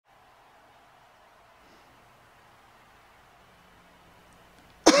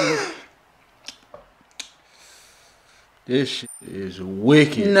This shit is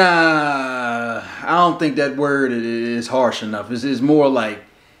wicked. Nah, I don't think that word is harsh enough. It's more like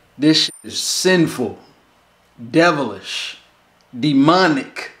this shit is sinful, devilish,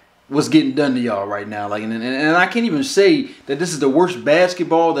 demonic. What's getting done to y'all right now? Like, and I can't even say that this is the worst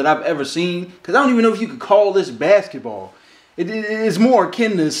basketball that I've ever seen, because I don't even know if you could call this basketball. It's more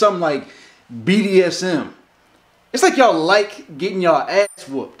akin to something like BDSM. It's like y'all like getting y'all ass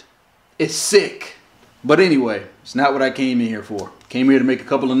whooped. It's sick. But anyway, it's not what I came in here for. Came here to make a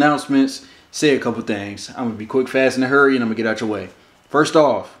couple announcements, say a couple things. I'm going to be quick, fast, and in a hurry, and I'm going to get out your way. First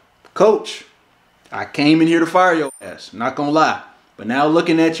off, Coach, I came in here to fire your ass. Not going to lie. But now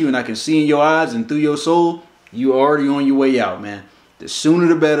looking at you, and I can see in your eyes and through your soul, you already on your way out, man. The sooner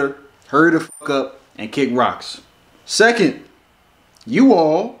the better. Hurry the fuck up and kick rocks. Second, you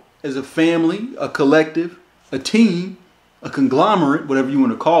all, as a family, a collective, a team, a conglomerate, whatever you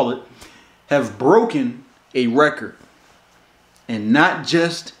want to call it, have broken a record. And not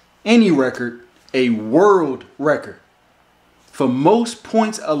just any record, a world record. For most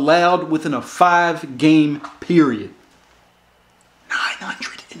points allowed within a 5-game period.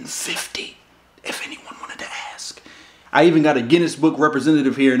 950, if anyone wanted to ask. I even got a Guinness Book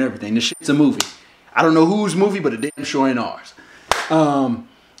representative here and everything. This shit's a movie. I don't know whose movie, but it damn sure ain't ours.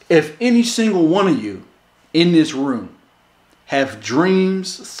 If any single one of you in this room have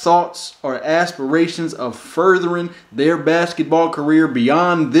dreams, thoughts, or aspirations of furthering their basketball career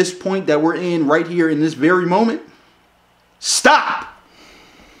beyond this point that we're in right here in this very moment, stop.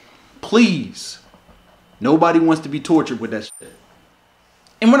 Please. Nobody wants to be tortured with that shit.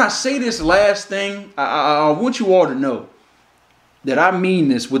 And when I say this last thing, I want you all to know that I mean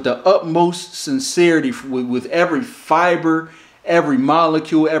this with the utmost sincerity, with every fiber, every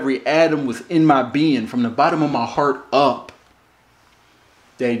molecule, every atom within my being, from the bottom of my heart up.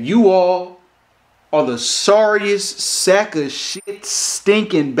 That you all are the sorriest sack of shit,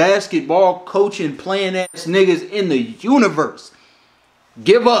 stinking basketball coaching, playing ass niggas in the universe.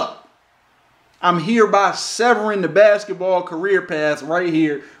 Give up. I'm hereby severing the basketball career path right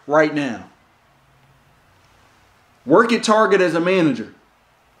here, right now. Work at Target as a manager.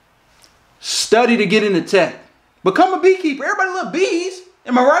 Study to get into tech. Become a beekeeper. Everybody love bees.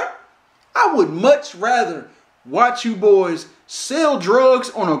 Am I right? I would much rather watch you boys sell drugs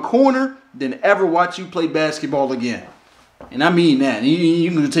on a corner than ever watch you play basketball again. And I mean that.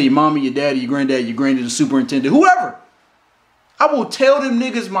 You can tell your mommy, your daddy, your granddad, your granddad, the superintendent, whoever. I will tell them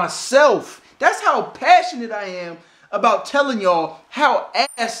niggas myself. That's how passionate I am about telling y'all how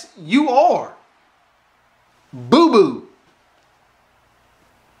ass you are. Boo-boo.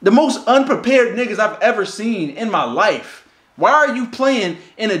 The most unprepared niggas I've ever seen in my life. Why are you playing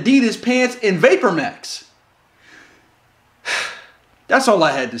in Adidas pants and Vapor Max? That's all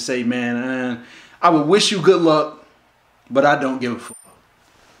I had to say, man. I would wish you good luck, but I don't give a fuck.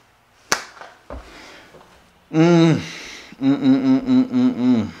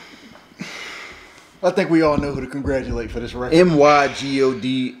 I think we all know who to congratulate for this record.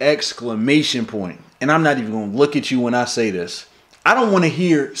 MYGOD exclamation point. And I'm not even going to look at you when I say this. I don't want to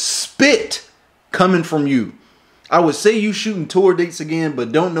hear spit coming from you. I would say you shooting tour dates again,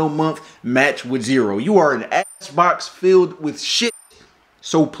 but don't no month match with 0. You are an ass box filled with shit.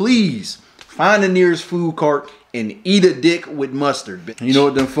 So please, find the nearest food cart and eat a dick with mustard, bitch. You know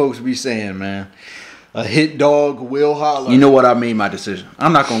what them folks be saying, man? A hit dog will holler. You know what? I made my decision.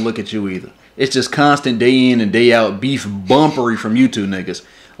 I'm not going to look at you either. It's just constant day in and day out beef bumpery from you two niggas.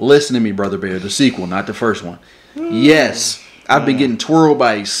 Listen to me, Brother Bear. The sequel, not the first one. Yes, I've been getting twirled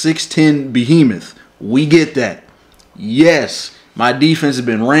by a 6'10 behemoth. We get that. Yes, my defense has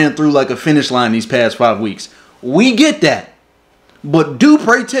been ran through like a finish line these past 5 weeks. We get that. But do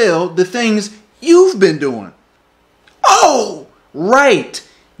pray tell the things you've been doing. Oh, right.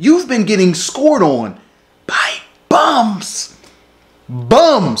 You've been getting scored on by bums.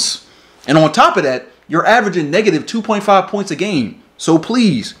 Bums. And on top of that, you're averaging negative 2.5 points a game. So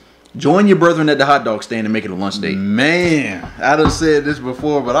please, join your brethren at the hot dog stand and make it a lunch date. Man, I done said this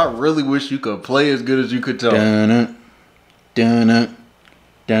before, but I really wish you could play as good as you could talk.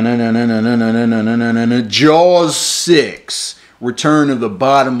 Jaws 6. Return of the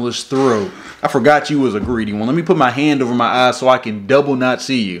bottomless throat. I forgot you was a greedy one. Let me put my hand over my eyes so I can double not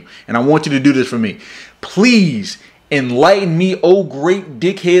see you. And I want you to do this for me. Please enlighten me, oh great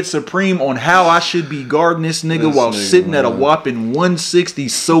dickhead supreme, on how I should be guarding this nigga while sitting at a whopping 160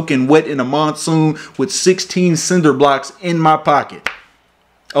 soaking wet in a monsoon with 16 cinder blocks in my pocket.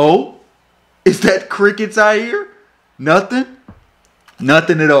 Oh? Is that crickets I hear? Nothing?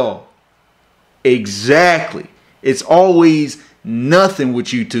 Nothing at all. Exactly. It's always nothing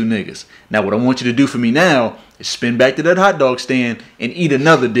with you two niggas. Now, what I want you to do for me now is spin back to that hot dog stand and eat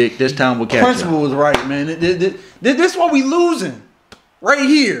another dick. This time with ketchup. Principal was right, man. This why we losing. Right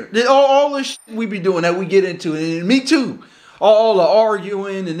here. All this shit we be doing that we get into. And me too. All the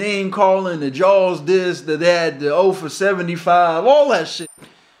arguing, the name calling, the jaws this, the that, the 0 for 75, all that shit.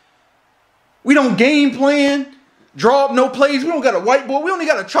 We don't game plan, draw up no plays. We don't got a whiteboard. We only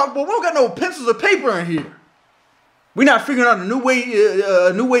got a chalkboard. We don't got no pencils or paper in here. We're not figuring out a new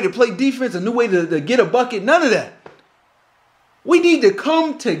way to play defense, a new way to get a bucket. None of that. We need to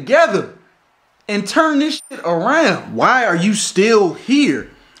come together and turn this shit around. Why are you still here?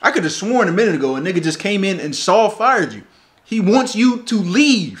 I could have sworn a minute ago a nigga just came in and fired you. He wants you to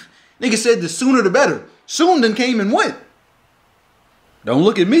leave. Nigga said the sooner the better. Soon then came and went. Don't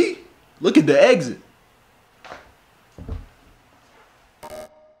look at me. Look at the exit.